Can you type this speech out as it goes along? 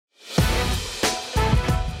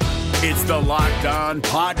It's the Locked On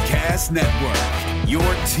Podcast Network, your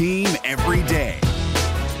team every day.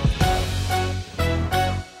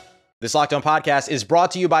 This Locked On Podcast is brought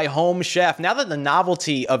to you by Home Chef. Now that the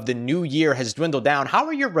novelty of the new year has dwindled down, how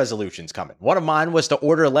are your resolutions coming? One of mine was to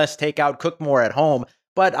order less takeout, cook more at home,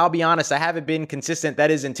 but I'll be honest, I haven't been consistent. That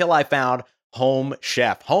is until I found Home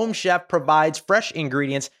Chef. Home Chef provides fresh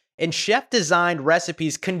ingredients and chef-designed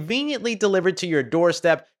recipes conveniently delivered to your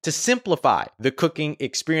doorstep to simplify the cooking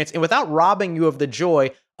experience and without robbing you of the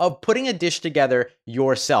joy of putting a dish together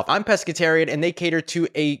yourself. I'm pescatarian and they cater to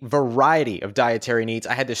a variety of dietary needs.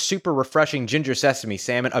 I had this super refreshing ginger sesame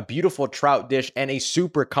salmon, a beautiful trout dish, and a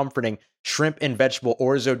super comforting shrimp and vegetable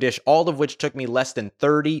orzo dish, all of which took me less than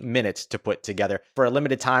 30 minutes to put together. For a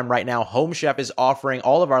limited time right now, Home Chef is offering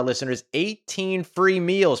all of our listeners 18 free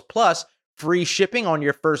meals plus free shipping on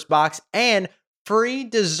your first box and free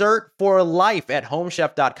dessert for life at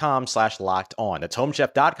homechef.com/lockedon. That's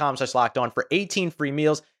homechef.com/lockedon for 18 free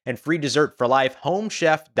meals and free dessert for life.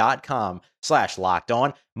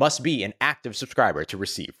 Homechef.com/lockedon. Must be an active subscriber to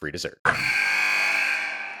receive free dessert.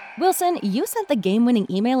 Wilson, you sent the game-winning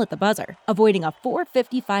email at the buzzer, avoiding a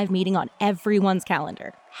 4:55 meeting on everyone's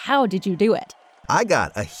calendar. How did you do it? I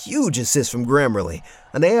got a huge assist from Grammarly,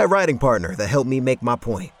 an AI writing partner that helped me make my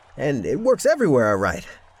point. And it works everywhere I write.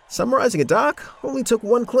 Summarizing a doc only took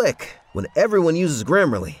one click. When everyone uses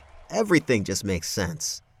Grammarly, everything just makes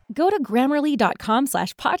sense. Go to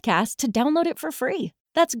Grammarly.com/podcast to download it for free.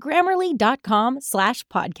 That's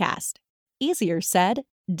Grammarly.com/podcast. Easier said,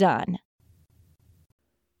 done.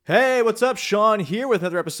 Hey, what's up? Sean here with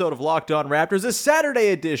another episode of Locked On Raptors, a Saturday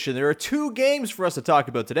edition. There are two games for us to talk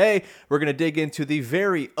about today. We're going to dig into the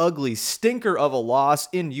very ugly stinker of a loss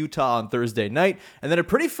in Utah on Thursday night, and then a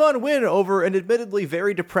pretty fun win over an admittedly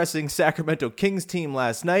very depressing Sacramento Kings team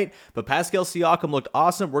last night. But Pascal Siakam looked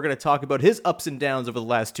awesome. We're going to talk about his ups and downs over the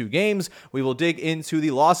last two games. We will dig into the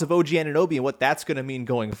loss of OG Anunoby and what that's going to mean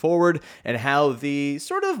going forward, and how the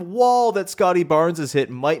sort of wall that Scotty Barnes has hit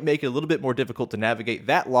might make it a little bit more difficult to navigate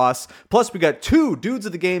that loss. Plus, we got two dudes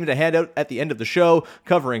of the game to hand out at the end of the show,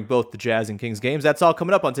 covering both the Jazz and Kings games. That's all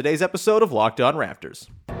coming up on today's episode of Locked On Raptors.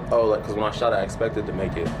 Because when I shot, I expected to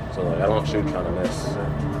make it. So, I don't shoot trying to miss.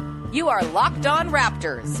 You are Locked On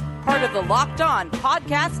Raptors, part of the Locked On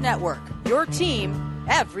Podcast Network, your team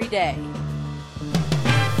every day.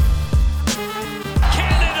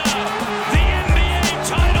 Canada, the NBA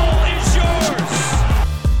title is yours.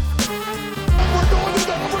 We're going to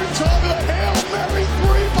overtime, the Hail Mary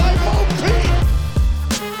three by Mo Pete.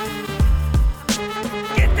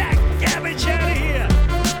 Get that garbage out of here.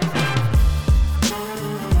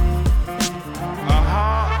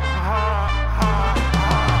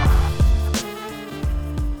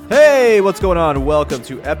 Hey, what's going on? Welcome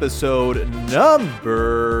to episode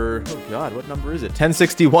number... Oh, God, what number is it?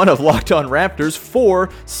 1061 of Locked On Raptors for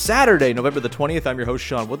Saturday, November the 20th. I'm your host,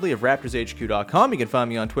 Sean Woodley of RaptorsHQ.com. You can find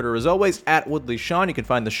me on Twitter, as always, at WoodleySean. You can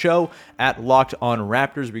find the show at Locked On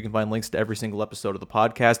Raptors, where you can find links to every single episode of the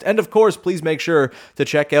podcast. And, of course, please make sure to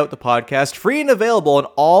check out the podcast, free and available on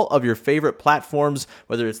all of your favorite platforms,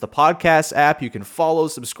 whether it's the podcast app. You can follow,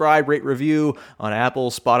 subscribe, rate, review on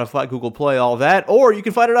Apple, Spotify, Google Play, all that. Or you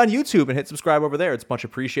can find it on YouTube and hit subscribe over there. It's much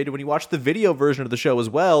appreciated when you watch the video version of the show as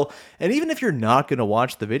well. And even if you're not going to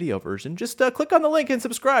watch the video version, just click on the link and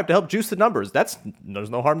subscribe to help juice the numbers. There's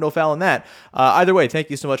no harm, no foul in that. Either way, thank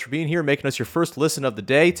you so much for being here, making us your first listen of the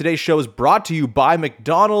day. Today's show is brought to you by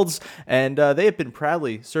McDonald's, and they have been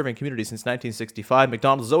proudly serving community since 1965.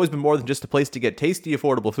 McDonald's has always been more than just a place to get tasty,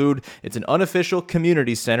 affordable food. It's an unofficial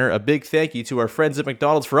community center. A big thank you to our friends at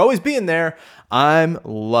McDonald's for always being there. I'm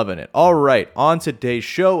loving it. All right, on today's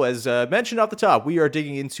show, as mentioned off the top, we are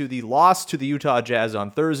digging into the loss to the Utah Jazz on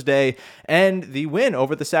Thursday and the win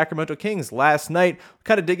over the Sacramento Kings last night.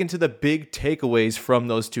 Kind of dig into the big takeaways from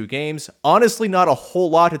those two games. Honestly, not a whole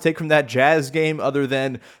lot to take from that Jazz game other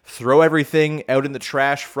than throw everything out in the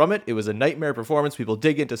trash from it. It was a nightmare performance. We will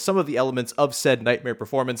dig into some of the elements of said nightmare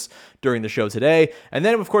performance during the show today. And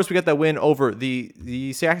then, of course, we got that win over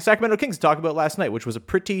the Sacramento Kings to talk about last night, which was a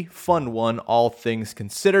pretty fun one, all things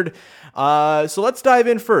considered. So let's dive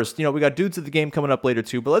in first. We got dudes of the game coming up later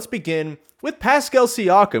too, but let's begin with Pascal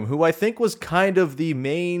Siakam, who I think was kind of the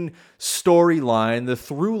main storyline, the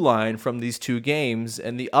through line from these two games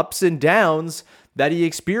and the ups and downs that he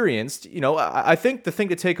experienced. I think the thing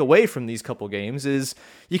to take away from these couple games is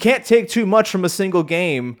you can't take too much from a single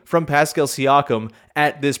game from Pascal Siakam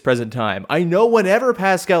at this present time. I know whenever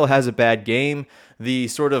Pascal has a bad game, the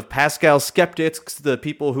sort of Pascal skeptics, the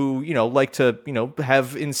people who, like to,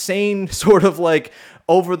 have insane sort of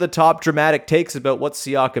over-the-top dramatic takes about what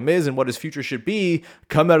Siakam is and what his future should be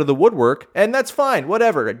come out of the woodwork, and that's fine,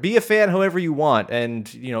 whatever. Be a fan however you want, and,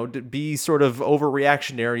 be sort of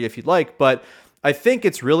overreactionary if you'd like, but I think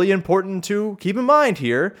it's really important to keep in mind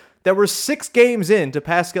here that we're 6 games into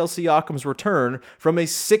Pascal Siakam's return from a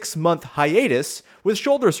 6-month hiatus with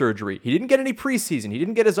shoulder surgery. He didn't get any preseason. He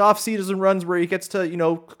didn't get his off-season runs where he gets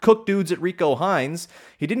to, cook dudes at Rico Hines.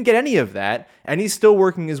 He didn't get any of that, and he's still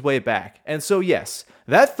working his way back. And so, yes,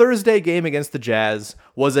 that Thursday game against the Jazz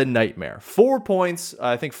was a nightmare. 4 points,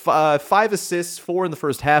 I think 5 assists, 4 in the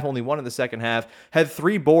first half, only 1 in the second half. Had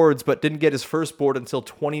 3 boards, but didn't get his first board until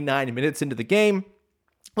 29 minutes into the game.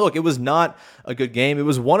 Look, it was not a good game. It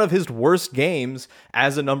was one of his worst games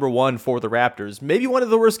as a number one for the Raptors. Maybe one of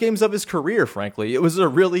the worst games of his career, frankly. It was a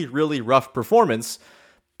really, really rough performance.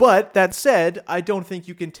 But that said, I don't think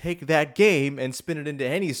you can take that game and spin it into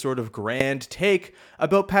any sort of grand take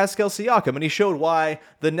about Pascal Siakam. And he showed why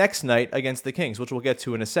the next night against the Kings, which we'll get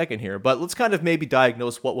to in a second here. But let's kind of maybe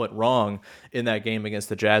diagnose what went wrong in that game against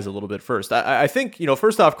the Jazz a little bit first. I think,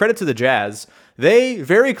 first off, credit to the Jazz. They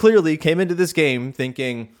very clearly came into this game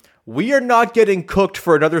thinking, we are not getting cooked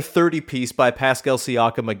for another 30-piece by Pascal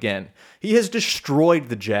Siakam again. He has destroyed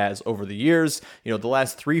the Jazz over the years. The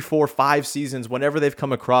last 3, 4, 5 seasons, whenever they've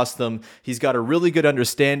come across them, he's got a really good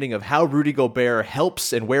understanding of how Rudy Gobert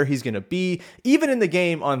helps and where he's going to be. Even in the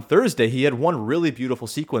game on Thursday, he had one really beautiful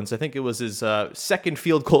sequence. I think it was his second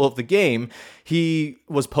field goal of the game. He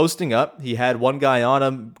was posting up. He had one guy on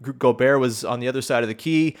him. Gobert was on the other side of the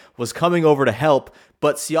key, was coming over to help.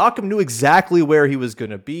 But Siakam knew exactly where he was going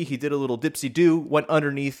to be. He did a little dipsy-do, went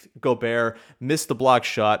underneath Gobert, missed the block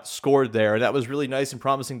shot, scored there. That was really nice and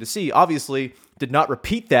promising to see. Obviously, did not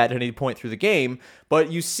repeat that at any point through the game,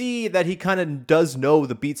 but you see that he kind of does know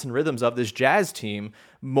the beats and rhythms of this Jazz team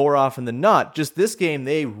more often than not. Just this game,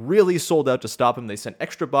 they really sold out to stop him. They sent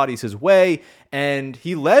extra bodies his way, and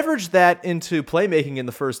he leveraged that into playmaking in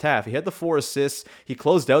the first half. He had the 4 assists. He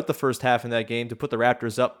closed out the first half in that game to put the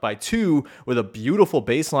Raptors up by 2 with a beautiful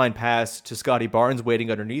baseline pass to Scotty Barnes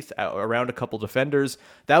waiting underneath around a couple defenders.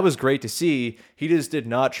 That was great to see. He just did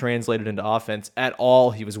not translate it into offense at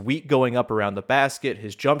all. He was weak going up around the basket.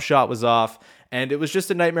 His jump shot was off. And it was just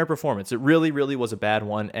a nightmare performance. It really, really was a bad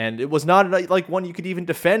one. And it was not like one you could even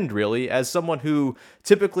defend, really, as someone who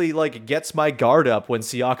typically gets my guard up when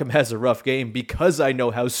Siakam has a rough game because I know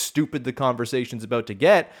how stupid the conversation's about to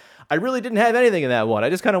get. I really didn't have anything in that one. I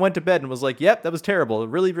just kind of went to bed and was like, yep, that was terrible. A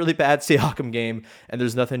really, really bad Siakam game, and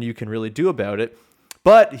there's nothing you can really do about it.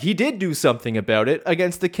 But he did do something about it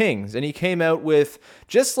against the Kings, and he came out with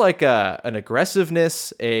just an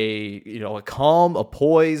aggressiveness, a calm, a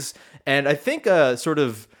poise, and I think a sort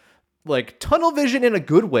of tunnel vision in a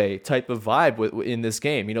good way type of vibe in this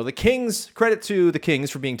game. The Kings, credit to the Kings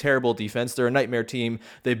for being terrible defense. They're a nightmare team.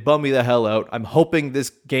 They bum me the hell out. I'm hoping this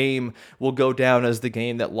game will go down as the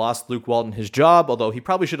game that lost Luke Walton his job, although he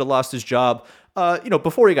probably should have lost his job,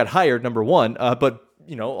 before he got hired, number one, but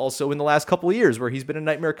also in the last couple of years where he's been a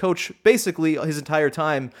nightmare coach basically his entire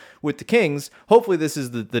time with the Kings. Hopefully this is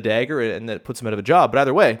the dagger and that puts him out of a job. But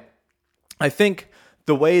either way, I think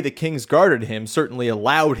the way the Kings guarded him certainly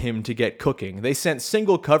allowed him to get cooking. They sent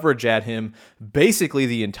single coverage at him basically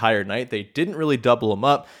the entire night. They didn't really double him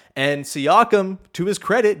up. And Siakam, to his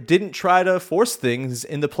credit, didn't try to force things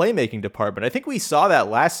in the playmaking department. I think we saw that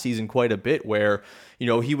last season quite a bit where,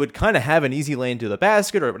 he would kind of have an easy lane to the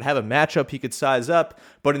basket or would have a matchup he could size up,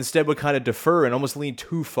 but instead would kind of defer and almost lean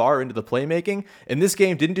too far into the playmaking. In this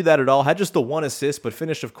game, didn't do that at all. Had just the 1 assist, but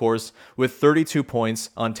finished, of course, with 32 points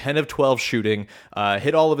on 10 of 12 shooting,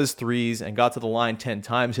 hit all of his threes and got to the line 10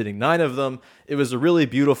 times, hitting 9 of them. It was a really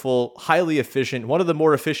beautiful, highly efficient, one of the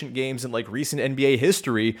more efficient games in recent NBA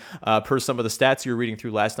history, per some of the stats you were reading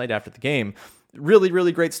through last night after the game. Really,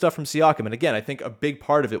 really great stuff from Siakam. And again, I think a big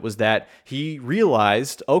part of it was that he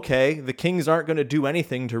realized, okay, the Kings aren't going to do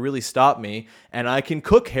anything to really stop me, and I can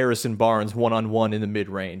cook Harrison Barnes one-on-one in the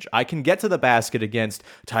mid-range. I can get to the basket against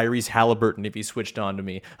Tyrese Halliburton if he switched on to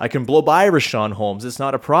me. I can blow by Rashawn Holmes. It's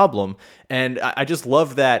not a problem. And I just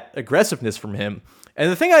love that aggressiveness from him. And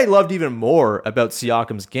the thing I loved even more about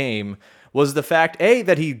Siakam's game was the fact,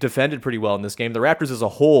 that he defended pretty well in this game. The Raptors as a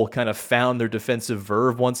whole kind of found their defensive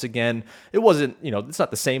verve once again. It wasn't, it's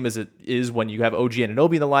not the same as it is when you have OG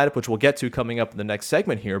Anunoby in the lineup, which we'll get to coming up in the next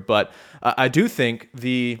segment here. But I do think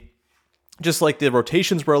the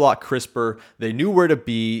rotations were a lot crisper. They knew where to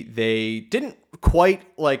be. They didn't quite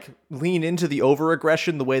like lean into the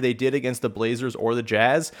over-aggression the way they did against the Blazers or the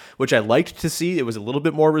Jazz, which I liked to see. It was a little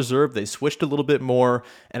bit more reserved. They switched a little bit more.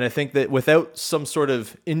 And I think that without some sort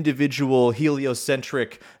of individual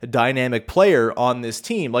heliocentric dynamic player on this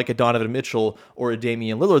team, like a Donovan Mitchell or a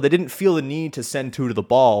Damian Lillard, they didn't feel the need to send two to the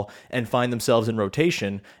ball and find themselves in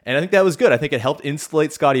rotation. And I think that was good. I think it helped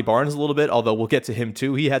insulate Scotty Barnes a little bit, although we'll get to him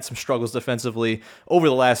too. He had some struggles defensively over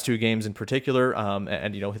the last two games in particular.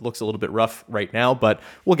 And it looks a little bit rough right now, but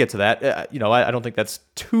we'll get to that. I don't think that's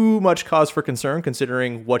too much cause for concern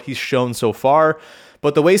considering what he's shown so far.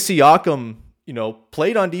 But the way Siakam,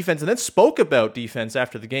 played on defense and then spoke about defense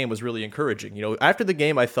after the game was really encouraging. After the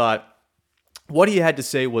game, I thought what he had to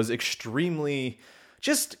say was extremely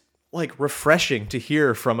just like refreshing to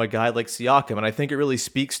hear from a guy like Siakam. And I think it really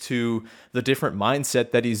speaks to the different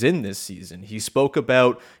mindset that he's in this season. He spoke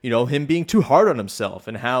about, him being too hard on himself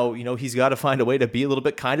and how, he's got to find a way to be a little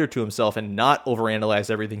bit kinder to himself and not overanalyze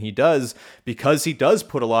everything he does, because he does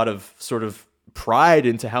put a lot of sort of pride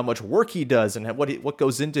into how much work he does and what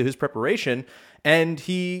goes into his preparation. And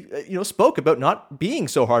he, spoke about not being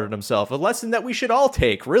so hard on himself, a lesson that we should all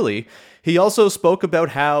take, really. He also spoke about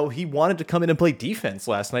how he wanted to come in and play defense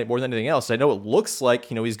last night more than anything else. I know it looks like,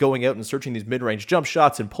 he's going out and searching these mid-range jump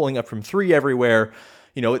shots and pulling up from three everywhere.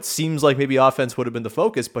 It seems like maybe offense would have been the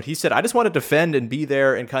focus, but he said, I just want to defend and be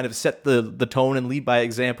there and kind of set the tone and lead by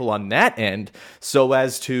example on that end so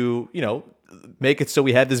as to, make it so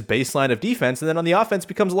we had this baseline of defense, and then on the offense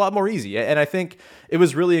becomes a lot more easy. And I think it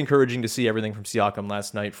was really encouraging to see everything from Siakam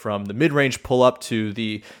last night, from the mid-range pull-up to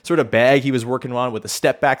the sort of bag he was working on with the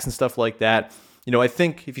step-backs and stuff like that. I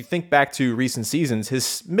think if you think back to recent seasons,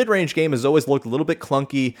 his mid-range game has always looked a little bit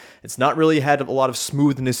clunky. It's not really had a lot of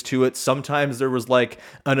smoothness to it. Sometimes there was like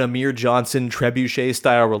an Amir Johnson trebuchet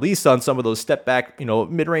style release on some of those step back,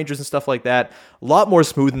 mid-rangers and stuff like that. A lot more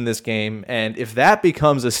smooth in this game. And if that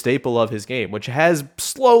becomes a staple of his game, which has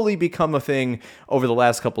slowly become a thing over the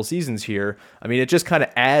last couple seasons here, it just kind of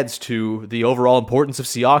adds to the overall importance of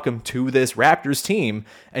Siakam to this Raptors team.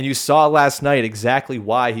 And you saw last night exactly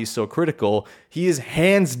why he's so critical. He is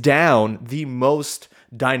hands down the most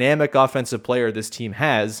dynamic offensive player this team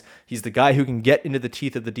has. He's the guy who can get into the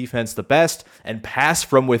teeth of the defense the best and pass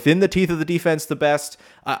from within the teeth of the defense the best.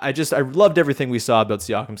 I loved everything we saw about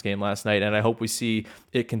Siakam's game last night, and I hope we see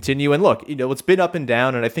it continue. And look, it's been up and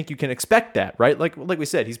down, and I think you can expect that, right? Like we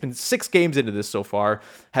said, he's been 6 games into this so far,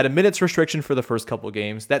 had a minutes restriction for the first couple of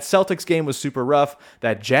games. That Celtics game was super rough.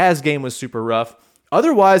 That Jazz game was super rough.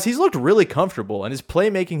 Otherwise, he's looked really comfortable, and his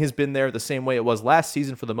playmaking has been there the same way it was last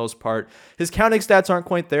season for the most part. His counting stats aren't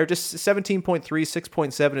quite there, just 17.3,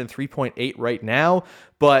 6.7, and 3.8 right now.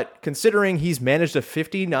 But considering he's managed a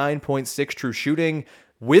 59.6 true shooting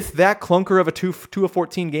with that clunker of a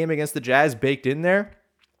 2-of-14 game against the Jazz baked in there,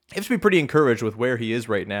 you have to be pretty encouraged with where he is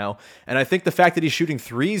right now. And I think the fact that he's shooting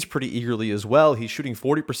threes pretty eagerly as well. He's shooting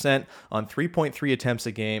 40% on 3.3 attempts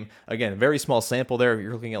a game. Again, a very small sample there.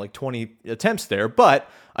 You're looking at like 20 attempts there.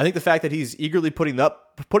 But I think the fact that he's eagerly putting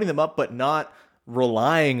them up, but not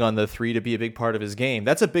relying on the three to be a big part of his game,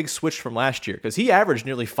 that's a big switch from last year, because he averaged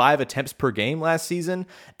nearly 5 attempts per game last season.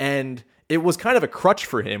 And it was kind of a crutch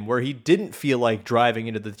for him where he didn't feel like driving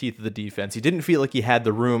into the teeth of the defense. He didn't feel like he had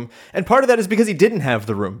the room. And part of that is because he didn't have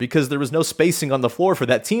the room, because there was no spacing on the floor for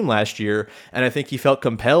that team last year. And I think he felt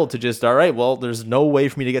compelled to just, all right, well, there's no way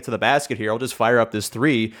for me to get to the basket here. I'll just fire up this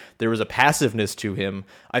three. There was a passiveness to him.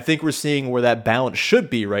 I think we're seeing where that balance should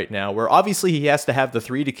be right now, where obviously he has to have the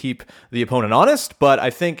three to keep the opponent honest. But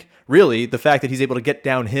I think really the fact that he's able to get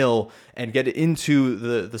downhill and get into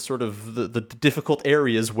the sort of the difficult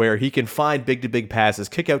areas where he can find big to big passes,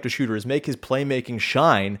 kick out to shooters, make his playmaking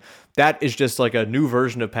shine, that is just like a new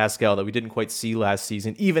version of Pascal that we didn't quite see last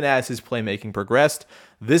season, even as his playmaking progressed.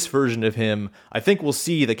 This version of him, I think we'll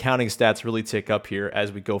see the counting stats really tick up here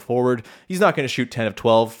as we go forward. He's not going to shoot 10 of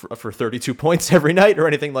 12 for 32 points every night or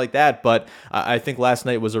anything like that, but I think last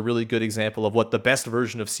night was a really good example of what the best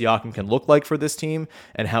version of Siakam can look like for this team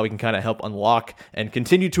and how he can kind of help unlock and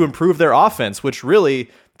continue to improve their offense, which really,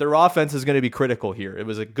 their offense is going to be critical here. It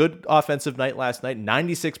was a good offensive night last night,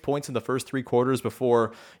 96 points in the first 3 quarters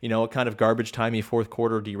before, a kind of garbage-timey fourth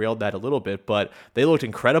quarter derailed that a little bit, but they looked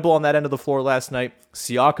incredible on that end of the floor last night.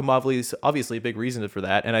 Siakam obviously a big reason for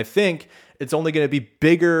that, and I think it's only going to be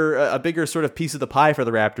a bigger sort of piece of the pie for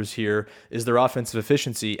the Raptors here is their offensive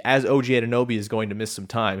efficiency, as OG Anunoby is going to miss some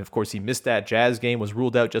time. Of course, he missed that Jazz game, was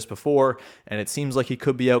ruled out just before, and it seems like he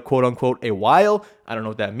could be out, quote-unquote, a while. I don't know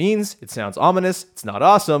what that means. It sounds ominous. It's not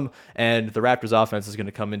awesome, and the Raptors offense is going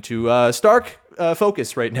to come into stark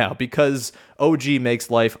focus right now because OG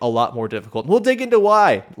makes life a lot more difficult. We'll dig into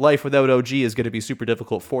why life without OG is going to be super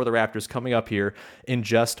difficult for the Raptors coming up here in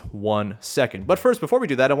just 1 second. But first, before we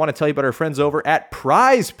do that, I want to tell you about our friends over at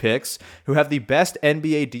Prize Picks, who have the best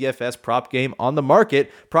NBA DFS prop game on the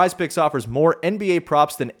market. Prize Picks offers more NBA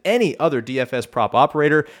props than any other DFS prop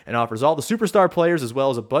operator and offers all the superstar players as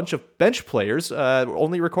well as a bunch of bench players,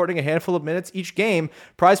 only recording a handful of minutes each game.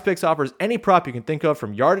 Prize Picks offers any prop you can think of,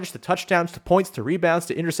 from yardage to touchdowns to points to rebounds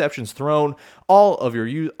to interceptions thrown. All of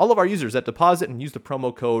our users that deposit and use the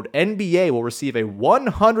promo code NBA will receive a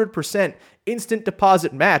 100% instant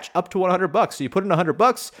deposit match up to $100. So you put in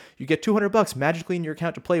 $100, you get $200 magically in your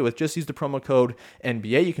account to play with. Just use the promo code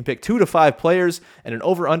NBA. You can pick 2 to 5 players and an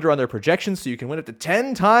over-under on their projections, so you can win up to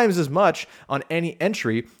 10 times as much on any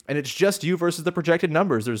entry. And it's just you versus the projected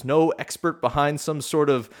numbers. There's no expert behind some sort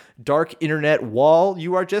of dark internet wall.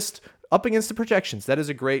 You are just up against the projections. That is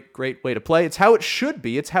a great, great way to play. It's how it should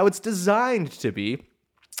be. It's how it's designed to be.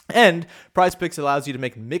 And Prize Picks allows you to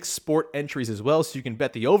make mixed sport entries as well, so you can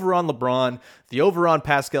bet the over on LeBron, the over on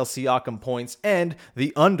Pascal Siakam points, and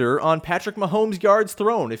the under on Patrick Mahomes yards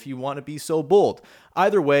thrown if you want to be so bold.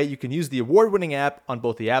 Either way, you can use the award-winning app on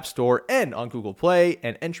both the App Store and on Google Play,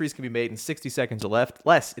 and entries can be made in 60 seconds or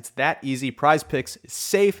less. It's that easy. Prize Picks is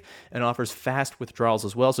safe and offers fast withdrawals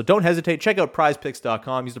as well, so don't hesitate. Check out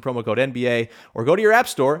prizepicks.com, use the promo code NBA, or go to your App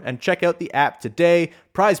Store and check out the app today.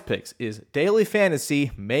 Prize Picks is daily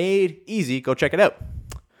fantasy made easy. Go check it out.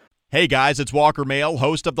 Hey guys, it's Walker Mail,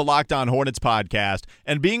 host of the Locked On Hornets podcast,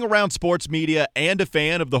 and being around sports media and a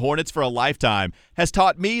fan of the Hornets for a lifetime has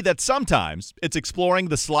taught me that sometimes it's exploring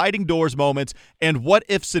the sliding doors moments and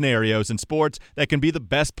what-if scenarios in sports that can be the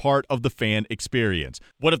best part of the fan experience.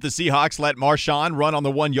 What if the Seahawks let Marshawn run on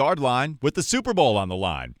the 1-yard line with the Super Bowl on the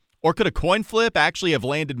line? Or could a coin flip actually have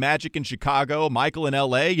landed Magic in Chicago, Michael in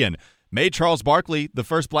L.A., and made Charles Barkley the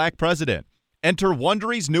first black president? Enter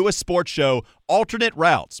Wondery's newest sports show, Alternate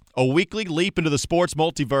Routes, a weekly leap into the sports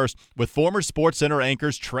multiverse with former SportsCenter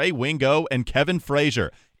anchors Trey Wingo and Kevin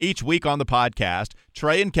Frazier. Each week on the podcast,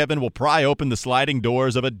 Trey and Kevin will pry open the sliding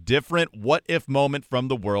doors of a different what-if moment from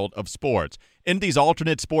the world of sports. In these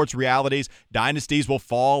alternate sports realities, dynasties will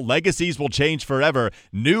fall, legacies will change forever,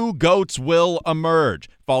 new GOATs will emerge.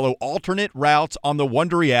 Follow Alternate Routes on the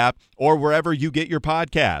Wondery app or wherever you get your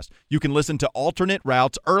podcast. You can listen to Alternate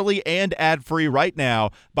Routes early and ad-free right now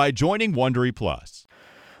by joining Wondery Plus.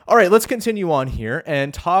 All right, let's continue on here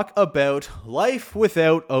and talk about life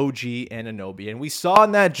without OG Anunoby. And we saw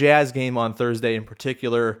in that Jazz game on Thursday in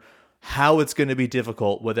particular how it's going to be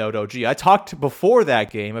difficult without OG. I talked before that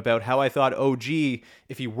game about how I thought OG,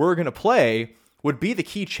 if he were going to play, would be the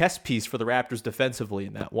key chess piece for the Raptors defensively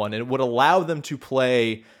in that one. And it would allow them to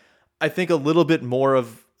play, I think, a little bit more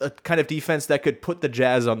of a kind of defense that could put the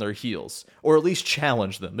Jazz on their heels, or at least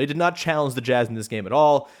challenge them. They did not challenge the Jazz in this game at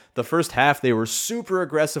all. The first half, they were super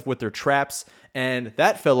aggressive with their traps, and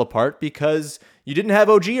that fell apart because you didn't have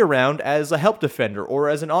OG around as a help defender or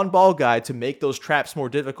as an on-ball guy to make those traps more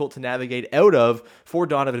difficult to navigate out of for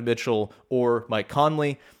Donovan Mitchell or Mike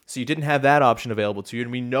Conley. So you didn't have that option available to you,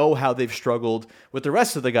 and we know how they've struggled with the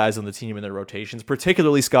rest of the guys on the team in their rotations,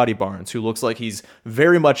 particularly Scotty Barnes, who looks like he's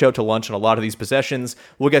very much out to lunch on a lot of these possessions.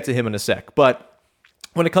 We'll get to him in a sec. But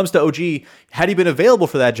when it comes to OG, had he been available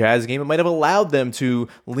for that Jazz game, it might have allowed them to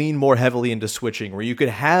lean more heavily into switching, where you could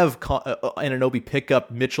have Anunoby pick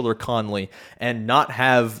up Mitchell or Conley and not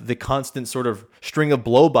have the constant sort of string of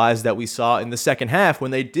blow-bys that we saw in the second half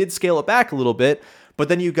when they did scale it back a little bit. But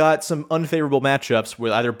then you got some unfavorable matchups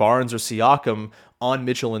with either Barnes or Siakam on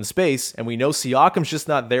Mitchell in space, and we know Siakam's just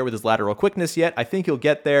not there with his lateral quickness yet. I think he'll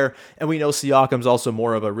get there, and we know Siakam's also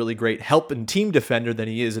more of a really great help and team defender than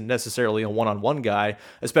he is necessarily a one-on-one guy,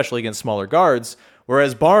 especially against smaller guards.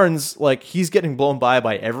 Whereas Barnes, he's getting blown by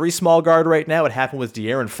every small guard right now. It happened with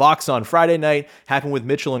De'Aaron Fox on Friday night, happened with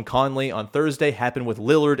Mitchell and Conley on Thursday, happened with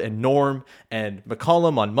Lillard and Norm and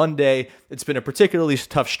McCollum on Monday. It's been a particularly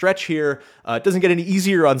tough stretch here. It doesn't get any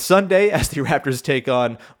easier on Sunday as the Raptors take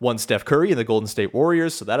on one Steph Curry and the Golden State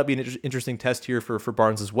Warriors. So that'll be an interesting test here for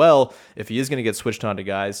Barnes as well. If he is going to get switched on to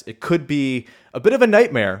guys, it could be a bit of a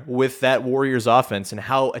nightmare with that Warriors offense and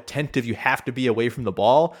how attentive you have to be away from the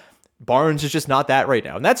ball. Barnes is just not that right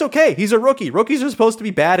now. And that's okay. He's a rookie. Rookies are supposed to be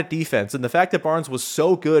bad at defense. And the fact that Barnes was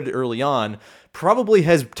so good early on probably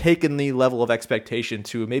has taken the level of expectation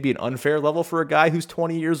to maybe an unfair level for a guy who's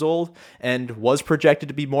 20 years old and was projected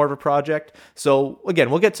to be more of a project. So again,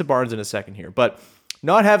 we'll get to Barnes in a second here. But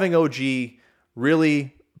not having OG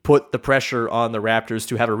really put the pressure on the Raptors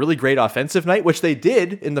to have a really great offensive night, which they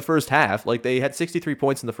did in the first half. Like, they had 63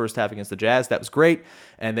 points in the first half against the Jazz. That was great.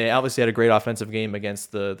 And they obviously had a great offensive game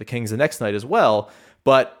against the Kings the next night as well.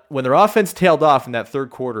 But when their offense tailed off in that third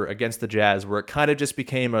quarter against the Jazz, where it kind of just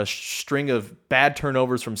became a string of bad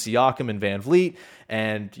turnovers from Siakam and Van Vliet,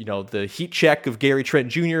 and, the heat check of Gary Trent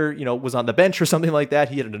Jr., was on the bench or something like that.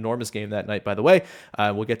 He had an enormous game that night, by the way.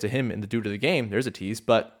 We'll get to him in the due to the game. There's a tease.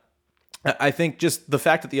 But I think just the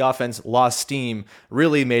fact that the offense lost steam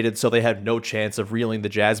really made it so they had no chance of reeling the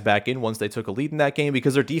Jazz back in once they took a lead in that game,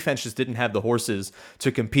 because their defense just didn't have the horses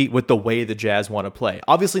to compete with the way the Jazz want to play.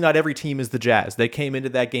 Obviously, not every team is the Jazz. They came into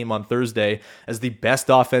that game on Thursday as the best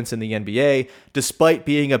offense in the NBA, despite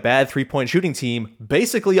being a bad three-point shooting team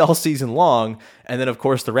basically all season long. And then, of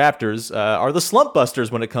course, the Raptors are the slump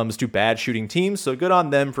busters when it comes to bad shooting teams, so good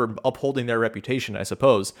on them for upholding their reputation, I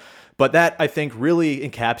suppose. But that, I think, really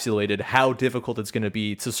encapsulated how difficult it's going to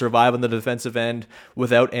be to survive on the defensive end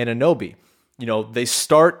without Anunoby. They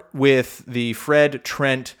start with the Fred,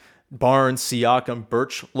 Trent, Barnes, Siakam,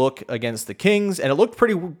 Birch look against the Kings, and it looked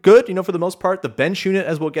pretty good, for the most part. The bench unit,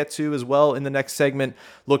 as we'll get to as well in the next segment,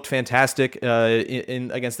 looked fantastic in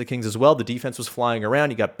against the Kings as well. The defense was flying around.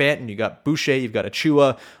 You got Banton, you got Boucher, you've got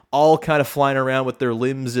Achua, all kind of flying around with their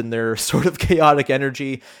limbs and their sort of chaotic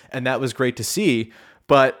energy, and that was great to see.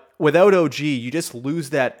 But without OG, you just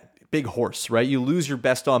lose that big horse, right? You lose your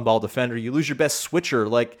best on-ball defender. You lose your best switcher.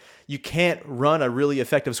 Like, you can't run a really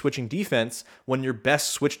effective switching defense when your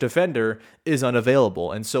best switch defender is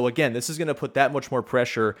unavailable. And so, again, this is going to put that much more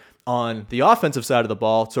pressure on the offensive side of the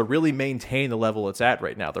ball to really maintain the level it's at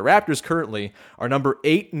right now. The Raptors currently are number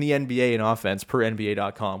 8 in the NBA in offense per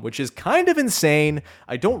NBA.com, which is kind of insane.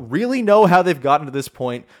 I don't really know how they've gotten to this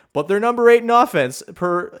point, but they're number 8 in offense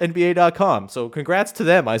per NBA.com. So congrats to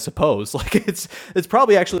them, I suppose. Like, it's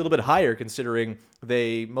probably actually a little bit higher considering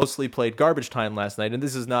they mostly played garbage time last night. And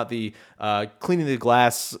this is not the cleaning the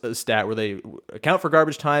glass stat where they account for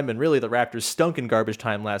garbage time. And really, the Raptors stunk in garbage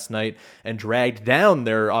time last night and dragged down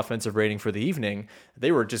their offensive rating for the evening.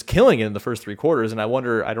 They were just killing it in the first 3 quarters. And I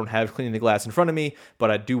wonder, I don't have cleaning the glass in front of me,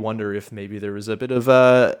 but I do wonder if maybe there was a bit of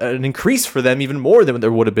an increase for them, even more than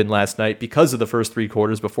there would have been last night because of the first 3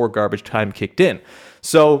 quarters before garbage time kicked in.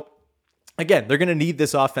 So again, they're going to need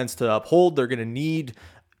this offense to uphold. They're going to need,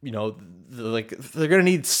 they're going to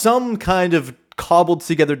need some kind of cobbled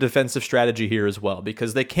together defensive strategy here as well,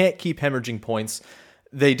 because they can't keep hemorrhaging points.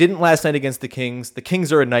 They didn't last night against the Kings. The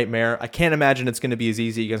Kings are a nightmare. I can't imagine it's going to be as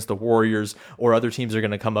easy against the Warriors or other teams they're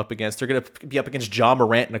going to come up against. They're going to be up against Ja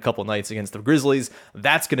Morant in a couple nights against the Grizzlies.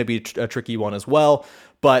 That's going to be a tricky one as well.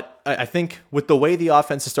 But I think with the way the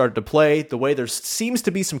offense has started to play, the way there seems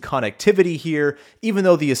to be some connectivity here, even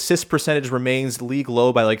though the assist percentage remains league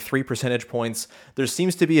low by like 3 percentage points, there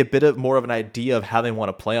seems to be a bit of more of an idea of how they want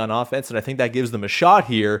to play on offense. And I think that gives them a shot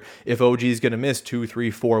here if OG is going to miss 2,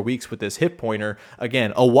 3, 4 weeks with this hip pointer.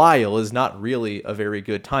 Again, a while is not really a very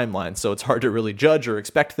good timeline, so it's hard to really judge or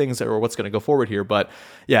expect things or what's going to go forward here. But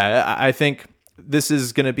yeah, I think this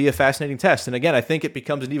is going to be a fascinating test. And again, I think it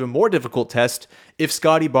becomes an even more difficult test if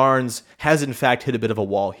Scotty Barnes has in fact hit a bit of a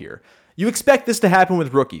wall here. You expect this to happen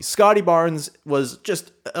with rookies. Scotty Barnes was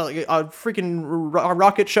just a freaking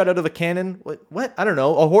rocket shot out of a cannon. What? I don't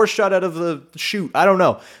know. A horse shot out of the chute. I don't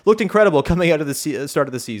know. Looked incredible coming out of the start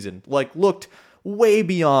of the season. Looked way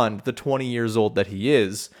beyond the 20 years old that he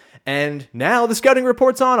is. And now the scouting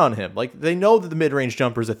report's on him. They know that the mid-range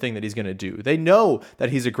jumper is a thing that he's going to do. They know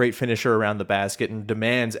that he's a great finisher around the basket and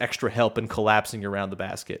demands extra help in collapsing around the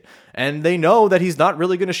basket. And they know that he's not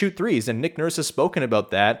really going to shoot threes. And Nick Nurse has spoken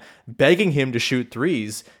about that, begging him to shoot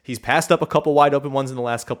threes. He's passed up a couple wide open ones in the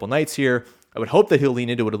last couple nights here. I would hope that he'll lean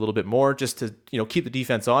into it a little bit more just to, keep the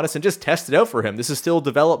defense honest and just test it out for him. This is still a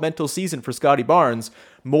developmental season for Scotty Barnes.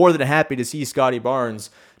 More than happy to see Scotty Barnes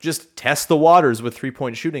just test the waters with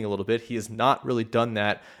 3-point shooting a little bit. He has not really done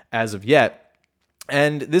that as of yet.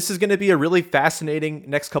 And this is going to be a really fascinating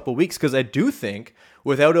next couple weeks, because I do think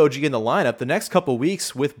without OG in the lineup, the next couple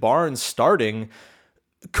weeks with Barnes starting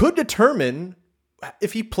could determine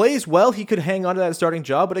if he plays well, he could hang on to that starting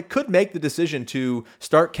job, but it could make the decision to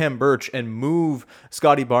start Khem Birch and move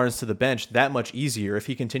Scotty Barnes to the bench that much easier if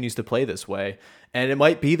he continues to play this way. And it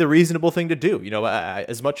might be the reasonable thing to do.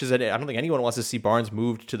 As much as I don't think anyone wants to see Barnes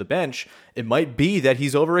moved to the bench, it might be that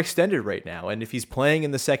he's overextended right now. And if he's playing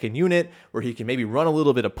in the second unit where he can maybe run a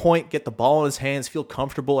little bit of point, get the ball in his hands, feel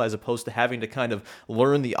comfortable, as opposed to having to kind of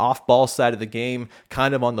learn the off-ball side of the game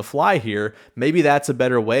kind of on the fly here, maybe that's a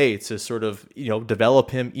better way to sort of,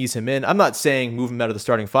 develop him, ease him in. I'm not saying move him out of the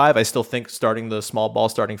starting five. I still think starting the small ball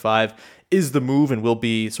starting five is the move and will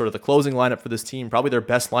be sort of the closing lineup for this team, probably their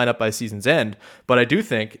best lineup by season's end. But I do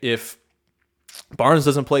think if Barnes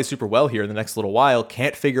doesn't play super well here in the next little while,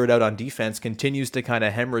 can't figure it out on defense, continues to kind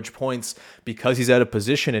of hemorrhage points because he's out of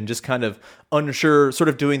position and just kind of unsure, sort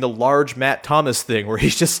of doing the large Matt Thomas thing where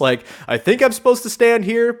he's just like, I think I'm supposed to stand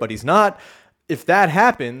here, but he's not. If that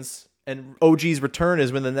happens, and OG's return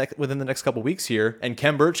is within the next couple weeks here, and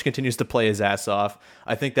Khem Birch continues to play his ass off,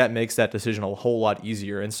 I think that makes that decision a whole lot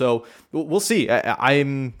easier. And so we'll see.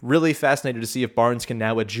 I'm really fascinated to see if Barnes can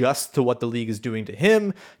now adjust to what the league is doing to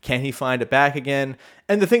him. Can he find it back again?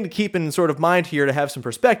 And the thing to keep in sort of mind here to have some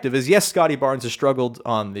perspective is, yes, Scotty Barnes has struggled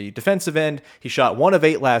on the defensive end. He shot 1 of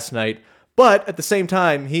 8 last night. But at the same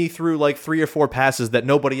time, he threw like 3 or 4 passes that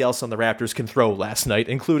nobody else on the Raptors can throw last night,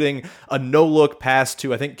 including a no-look pass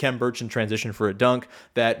to, I think, Khem Birch in transition for a dunk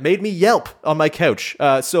that made me yelp on my couch.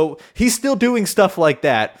 So he's still doing stuff like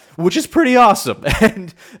that, which is pretty awesome.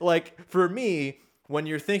 And like for me, when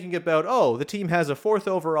you're thinking about, oh, the team has a 4th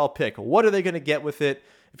overall pick, what are they going to get with it?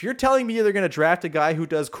 If you're telling me they're going to draft a guy who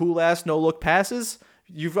does cool-ass no-look passes,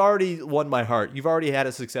 you've already won my heart. You've already had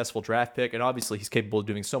a successful draft pick, and obviously he's capable of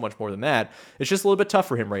doing so much more than that. It's just a little bit tough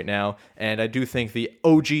for him right now, and I do think the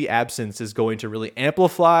OG absence is going to really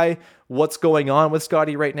amplify what's going on with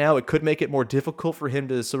Scotty right now. It could make it more difficult for him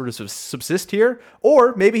to sort of subsist here,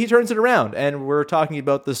 or maybe he turns it around, and we're talking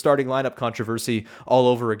about the starting lineup controversy all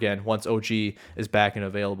over again once OG is back and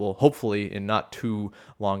available, hopefully in not too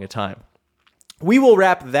long a time. We will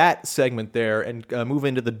wrap that segment there and move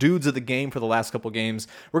into the dudes of the game for the last couple games.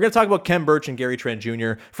 We're going to talk about Khem Birch and Gary Trent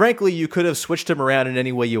Jr. Frankly, you could have switched them around in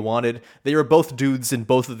any way you wanted. They were both dudes in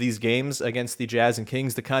both of these games against the Jazz and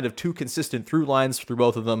Kings, the kind of 2 consistent through lines through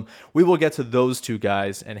both of them. We will get to those 2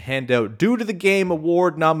 guys and hand out Dude of the Game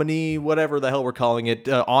award nominee, whatever the hell we're calling it,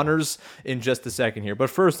 honors in just a second here. But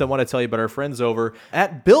first, I want to tell you about our friends over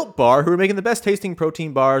at Built Bar, who are making the best tasting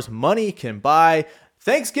protein bars money can buy.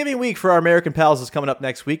 Thanksgiving week for our American pals is coming up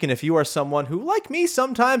next week, and if you are someone who, like me,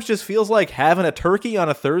 sometimes just feels like having a turkey on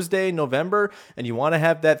a Thursday in November, and you want to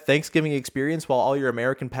have that Thanksgiving experience while all your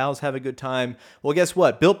American pals have a good time, well, guess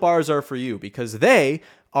what? Built Bars are for you, because they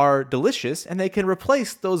are delicious, and they can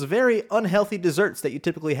replace those very unhealthy desserts that you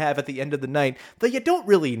typically have at the end of the night that you don't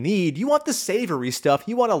really need. You want the savory stuff.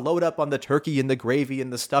 You want to load up on the turkey and the gravy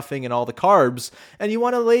and the stuffing and all the carbs, and you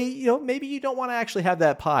want to lay, maybe you don't want to actually have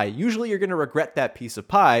that pie. Usually you're going to regret that piece of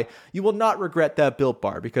pie. You will not regret that Built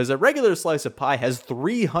Bar, because a regular slice of pie has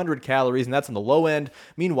 300 calories, and that's on the low end.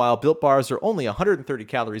 Meanwhile, Built Bars are only 130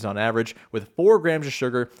 calories on average, with 4 grams of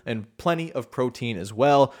sugar and plenty of protein as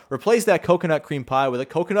well. Replace that coconut cream pie with a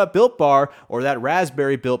coconut Built Bar, or that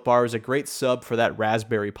raspberry Built Bar is a great sub for that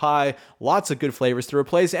raspberry pie. Lots of good flavors to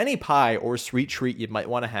replace any pie or sweet treat you might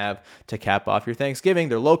want to have to cap off your Thanksgiving.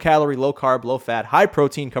 They're low calorie, low carb, low fat, high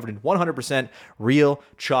protein, covered in 100% real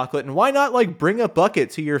chocolate. And why not bring a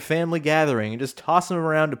bucket to your family gathering and just toss them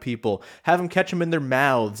around to people, have them catch them in their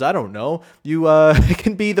mouths? I don't know. You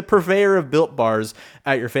can be the purveyor of Built Bars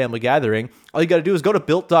at your family gathering. All you got to do is go to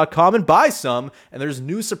Built.com and buy some, and there's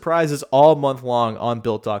new surprises all month long on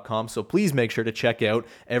Built.com, so please make sure to check out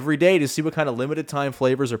every day to see what kind of limited time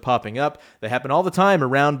flavors are popping up. They happen all the time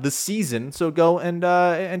around the season, so go and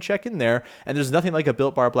check in there. And there's nothing like a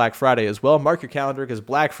Built Bar Black Friday as well. Mark your calendar, because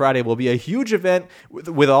Black Friday will be a huge event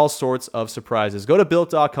with all sorts of surprises. Go to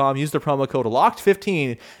Built.com, use the promo code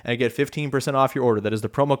LOCKED15 and get 15% off your order. That is the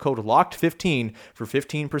promo code LOCKED15 for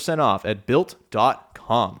 15% off at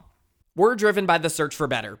Built.com. We're driven by the search for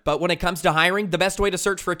better, but when it comes to hiring, the best way to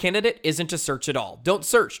search for a candidate isn't to search at all. Don't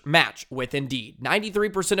search, match with Indeed.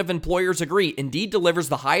 93% of employers agree Indeed delivers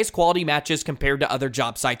the highest quality matches compared to other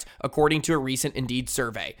job sites, according to a recent Indeed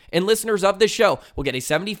survey. And listeners of this show will get a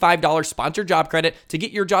 $75 sponsored job credit to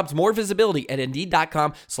get your jobs more visibility at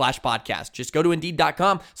Indeed.com/podcast. Just go to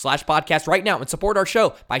Indeed.com/podcast right now and support our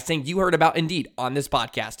show by saying you heard about Indeed on this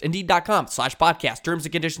podcast. Indeed.com/podcast. Terms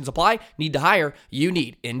and conditions apply. Need to hire? You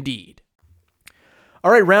need Indeed. All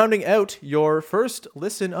right, rounding out your first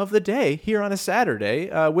listen of the day here on a Saturday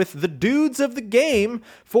with the dudes of the game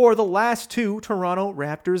for the last 2 Toronto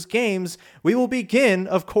Raptors games. We will begin,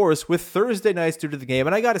 of course, with Thursday night's dude of the game.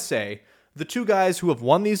 And I got to say, the 2 guys who have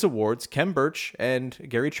won these awards, Khem Birch and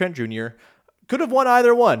Gary Trent Jr., could have won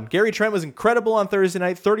either one. Gary Trent was incredible on Thursday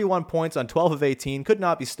night, 31 points on 12 of 18, could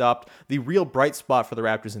not be stopped. The real bright spot for the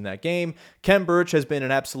Raptors in that game. Kem Birch has been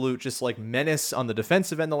an absolute just like menace on the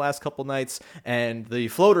defensive end the last couple nights, and the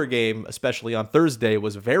floater game, especially on Thursday,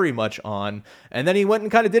 was very much on. And then he went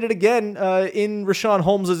and kind of did it again in Richaun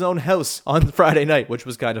Holmes' own house on Friday night, which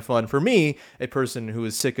was kind of fun for me, a person who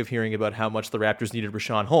is sick of hearing about how much the Raptors needed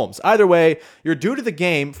Richaun Holmes. Either way, you're due to the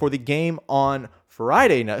game for the game on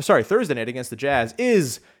Thursday night against the Jazz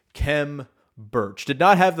is Kem Birch. Did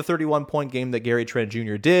not have the 31-point game that Gary Trent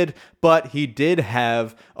Jr. did, but he did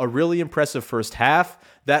have a really impressive first half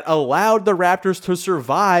that allowed the Raptors to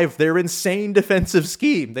survive their insane defensive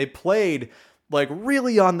scheme. They played like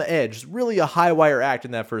really on the edge, really a high wire act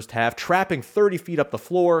in that first half, trapping 30 feet up the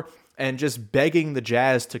floor and just begging the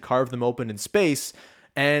Jazz to carve them open in space.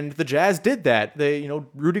 And the Jazz did that.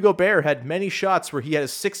 Rudy Gobert had many shots where he had a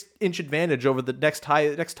 6-inch advantage over the next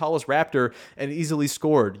tallest Raptor and easily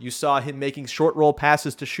scored. You saw him making short roll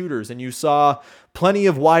passes to shooters, and you saw plenty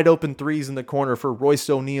of wide open threes in the corner for Royce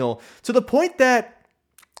O'Neal, to the point that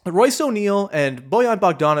Royce O'Neal and Bojan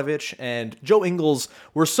Bogdanovic and Joe Ingles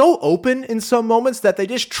were so open in some moments that they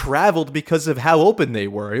just traveled because of how open they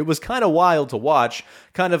were. It was kind of wild to watch,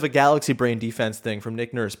 kind of a galaxy brain defense thing from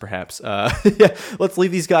Nick Nurse, perhaps. Let's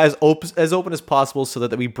leave these guys as open as possible so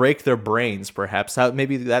that we break their brains, perhaps.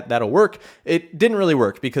 Maybe that'll work. It didn't really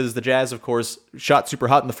work because the Jazz, of course, shot super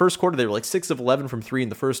hot in the first quarter. They were like 6 of 11 from 3 in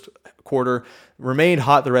the first quarter, remained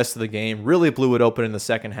hot the rest of the game, really blew it open in the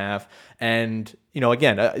second half. And the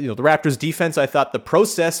Raptors defense, I thought the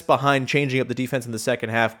process behind changing up the defense in the second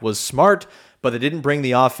half was smart, but they didn't bring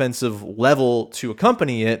the offensive level to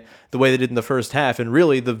accompany it the way they did in the first half. And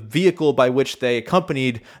really, the vehicle by which they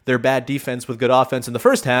accompanied their bad defense with good offense in the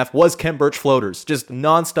first half was Kem Birch floaters. Just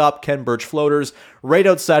nonstop Kem Birch floaters right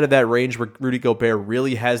outside of that range where Rudy Gobert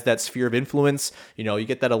really has that sphere of influence. You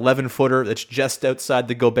get that 11-footer that's just outside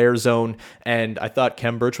the Gobert zone. And I thought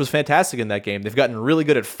Kem Birch was fantastic in that game. They've gotten really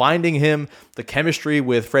good at finding him. The chemistry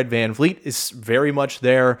with Fred VanVleet is very much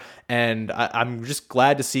there. And I'm just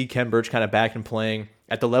glad to see Kem Birch kind of back and playing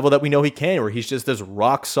at the level that we know he can, where he's just this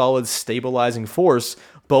rock-solid stabilizing force,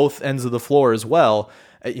 both ends of the floor as well.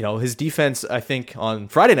 His defense, I think, on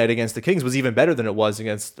Friday night against the Kings was even better than it was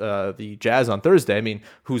against the Jazz on Thursday. I mean,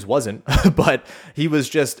 whose wasn't? But he was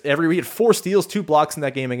just he had 4 steals, 2 blocks in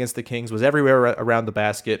that game against the Kings, was everywhere around the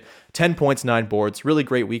basket, 10 points, 9 boards. Really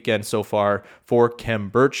great weekend so far for Kem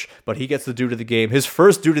Birch, but he gets the due to the game. His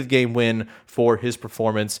first due to the game win for his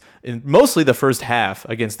performance in mostly the first half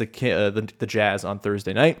against the Jazz on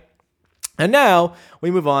Thursday night. And now we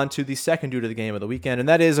move on to the second due to the game of the weekend, and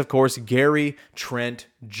that is, of course, Gary Trent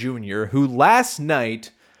Jr., who last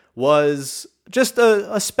night was just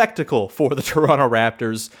a spectacle for the Toronto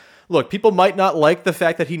Raptors. Look, people might not like the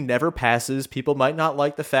fact that he never passes. People might not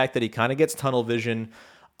like the fact that he kind of gets tunnel vision.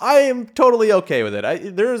 I am totally okay with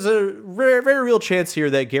it. There's a very, very real chance here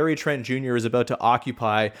that Gary Trent Jr. is about to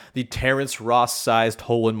occupy the Terrence Ross-sized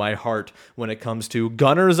hole in my heart when it comes to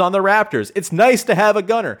gunners on the Raptors. It's nice to have a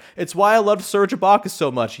gunner. It's why I loved Serge Ibaka so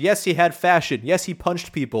much. Yes, he had fashion. Yes, he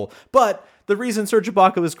punched people. But the reason Serge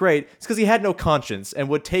Ibaka was great is because he had no conscience and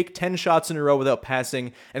would take 10 shots in a row without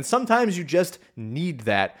passing. And sometimes you just need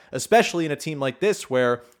that, especially in a team like this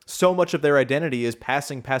where so much of their identity is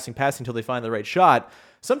passing until they find the right shot.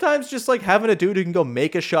 Sometimes just like having a dude who can go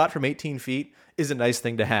make a shot from 18 feet is a nice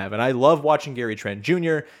thing to have. And I love watching Gary Trent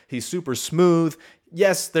Jr. He's super smooth.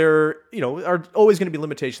 Yes, there are always going to be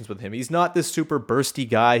limitations with him. He's not this super bursty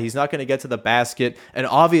guy. He's not going to get to the basket. And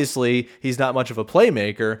obviously, he's not much of a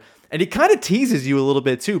playmaker. And he kind of teases you a little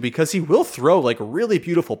bit too, because he will throw like really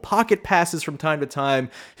beautiful pocket passes from time to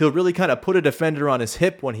time. He'll really kind of put a defender on his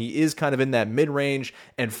hip when he is kind of in that mid-range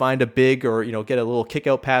and find a big or, get a little kick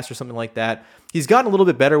out pass or something like that. He's gotten a little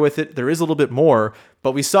bit better with it. There is a little bit more,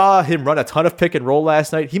 but we saw him run a ton of pick and roll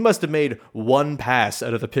last night. He must have made 1 pass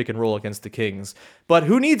out of the pick and roll against the Kings. But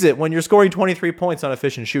who needs it when you're scoring 23 points on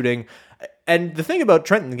efficient shooting? And the thing about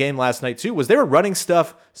Trent in the game last night too was they were running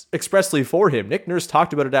stuff expressly for him. Nick Nurse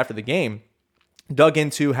talked about it after the game. Dug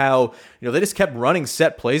into how they just kept running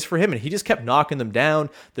set plays for him, and he just kept knocking them down.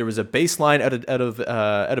 There was a baseline out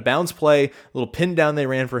of bounds play, a little pin down they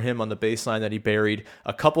ran for him on the baseline that he buried.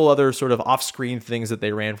 A couple other sort of off screen things that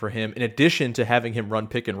they ran for him, in addition to having him run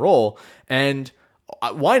pick and roll. And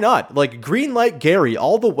why not? Like, green light Gary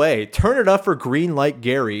all the way. Turn it up for green light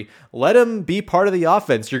Gary. Let him be part of the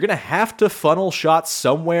offense. You're going to have to funnel shots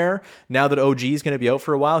somewhere now that OG is going to be out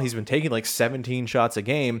for a while. He's been taking like 17 shots a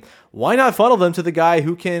game. Why not funnel them to the guy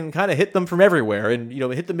who can kind of hit them from everywhere and,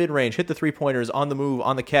 hit the mid-range, hit the three-pointers, on the move,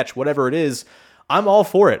 on the catch, whatever it is. I'm all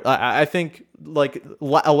for it. I think like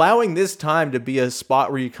allowing this time to be a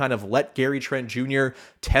spot where you kind of let Gary Trent Jr.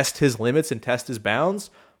 test his limits and test his bounds,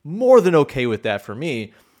 more than okay with that for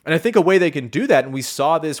me. And I think a way they can do that, and we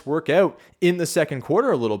saw this work out in the second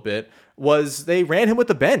quarter a little bit, was they ran him with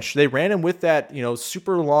the bench. They ran him with that,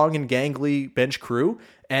 super long and gangly bench crew,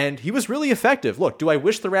 and he was really effective. Look, do I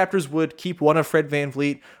wish the Raptors would keep one of Fred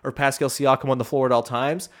VanVleet or Pascal Siakam on the floor at all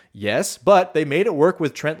times? Yes, but they made it work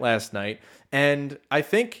with Trent last night. And I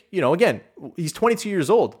think, again, he's 22 years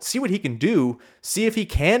old. See what he can do. See if he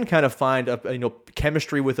can kind of find a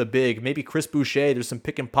chemistry with a big, maybe Chris Boucher. There's some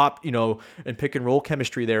pick and pop, and pick and roll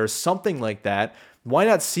chemistry there, or something like that. Why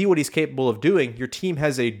not see what he's capable of doing? Your team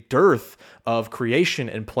has a dearth of creation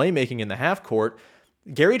and playmaking in the half court.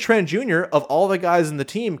 Gary Trent Jr., of all the guys in the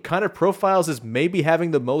team, kind of profiles as maybe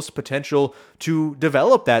having the most potential to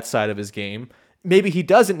develop that side of his game. Maybe he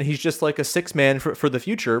doesn't, and he's just like a six man for the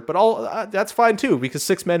future, but that's fine too, because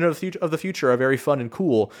six men of the future are very fun and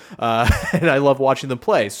cool, and I love watching them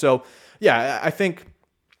play. So, yeah, I think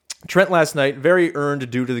Trent last night, very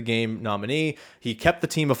earned due to the game nominee. He kept the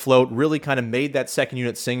team afloat, really kind of made that second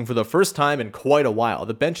unit sing for the first time in quite a while.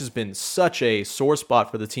 The bench has been such a sore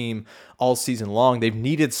spot for the team all season long. They've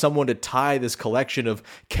needed someone to tie this collection of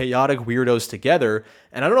chaotic weirdos together.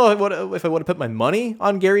 And I don't know if I would have put my money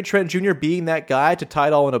on Gary Trent Jr. being that guy to tie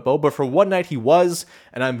it all in a bow, but for one night he was,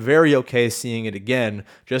 and I'm very okay seeing it again,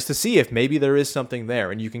 just to see if maybe there is something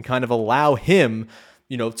there, and you can kind of allow him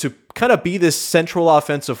to kind of be this central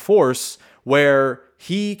offensive force where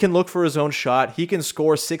he can look for his own shot. He can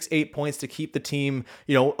score 6-8 points to keep the team,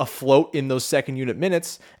 afloat in those second unit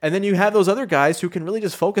minutes. And then you have those other guys who can really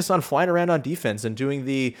just focus on flying around on defense and doing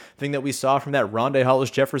the thing that we saw from that Rondae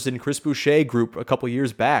Hollis-Jefferson, Chris Boucher group a couple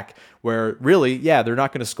years back, where really, yeah, they're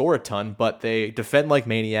not going to score a ton, but they defend like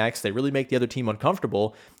maniacs. They really make the other team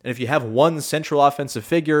uncomfortable. And if you have one central offensive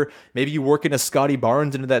figure, maybe you work in a Scotty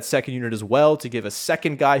Barnes into that second unit as well to give a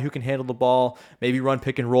second guy who can handle the ball, maybe run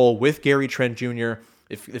pick and roll with Gary Trent Jr.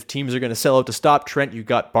 If teams are going to sell out to stop Trent, you've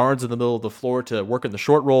got Barnes in the middle of the floor to work in the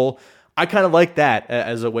short roll. I kind of like that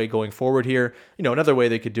as a way going forward here. Another way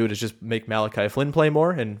they could do it is just make Malachi Flynn play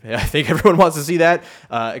more, and I think everyone wants to see that,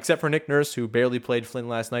 except for Nick Nurse, who barely played Flynn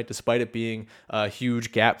last night, despite it being a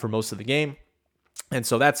huge gap for most of the game. And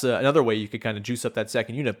so that's another way you could kind of juice up that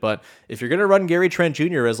second unit. But if you're going to run Gary Trent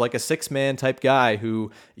Jr. as like a six-man type guy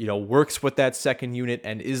who, works with that second unit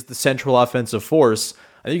and is the central offensive force,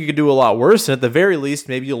 I think you could do a lot worse. And at the very least,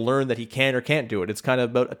 maybe you'll learn that he can or can't do it. It's kind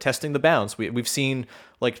of about testing the bounds. We've seen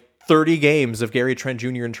like 30 games of Gary Trent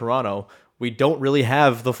Jr. in Toronto. We don't really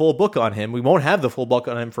have the full book on him. We won't have the full book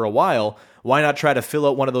on him for a while. Why not try to fill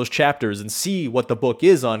out one of those chapters and see what the book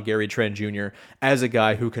is on Gary Trent Jr. as a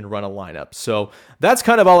guy who can run a lineup? So that's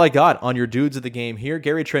kind of all I got on your dudes of the game here.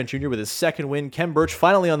 Gary Trent Jr. with his second win. Kem Birch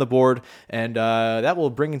finally on the board, and that will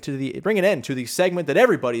bring an end to the segment that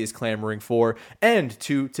everybody is clamoring for and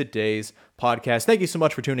to today's podcast. Thank you so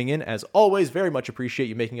much for tuning in. As always, very much appreciate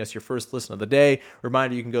you making us your first listen of the day.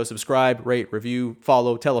 Reminder, you can go subscribe, rate, review,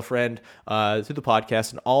 follow, tell a friend to the podcast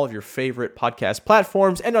and all of your favorite podcast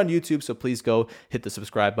platforms and on YouTube. So please go hit the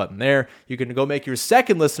subscribe button there. You can go make your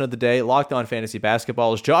second listen of the day. Locked On Fantasy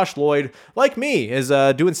Basketball is Josh Lloyd, like me, is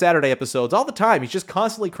doing Saturday episodes all the time. He's just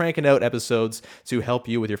constantly cranking out episodes to help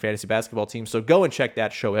you with your fantasy basketball team. So go and check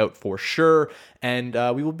that show out for sure. And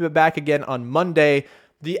we will be back again on Monday.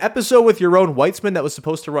 The episode with Yaron Weitzman that was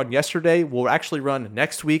supposed to run yesterday will actually run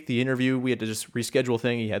next week. The interview, we had to just reschedule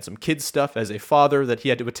thing. He had some kids stuff as a father that he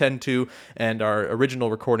had to attend to, and our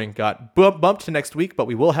original recording got bumped to next week, but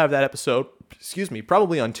we will have that episode,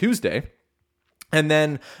 probably on Tuesday. And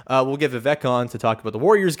then we'll get Vivek on to talk about the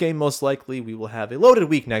Warriors game, most likely. We will have a loaded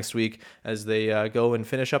week next week as they go and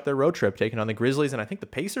finish up their road trip, taking on the Grizzlies. And I think the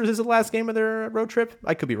Pacers is the last game of their road trip.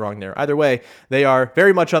 I could be wrong there. Either way, they are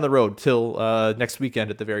very much on the road till next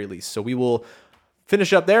weekend at the very least. So we will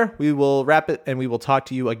finish up there. We will wrap it, and we will talk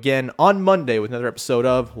to you again on Monday with another episode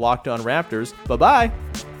of Locked On Raptors. Bye-bye.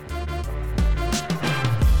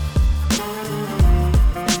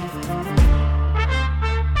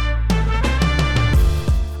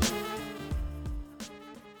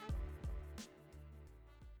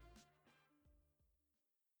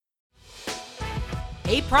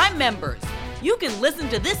 Hey, Prime members, you can listen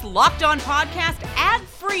to this Locked On podcast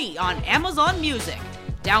ad-free on Amazon Music.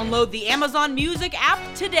 Download the Amazon Music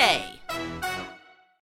app today.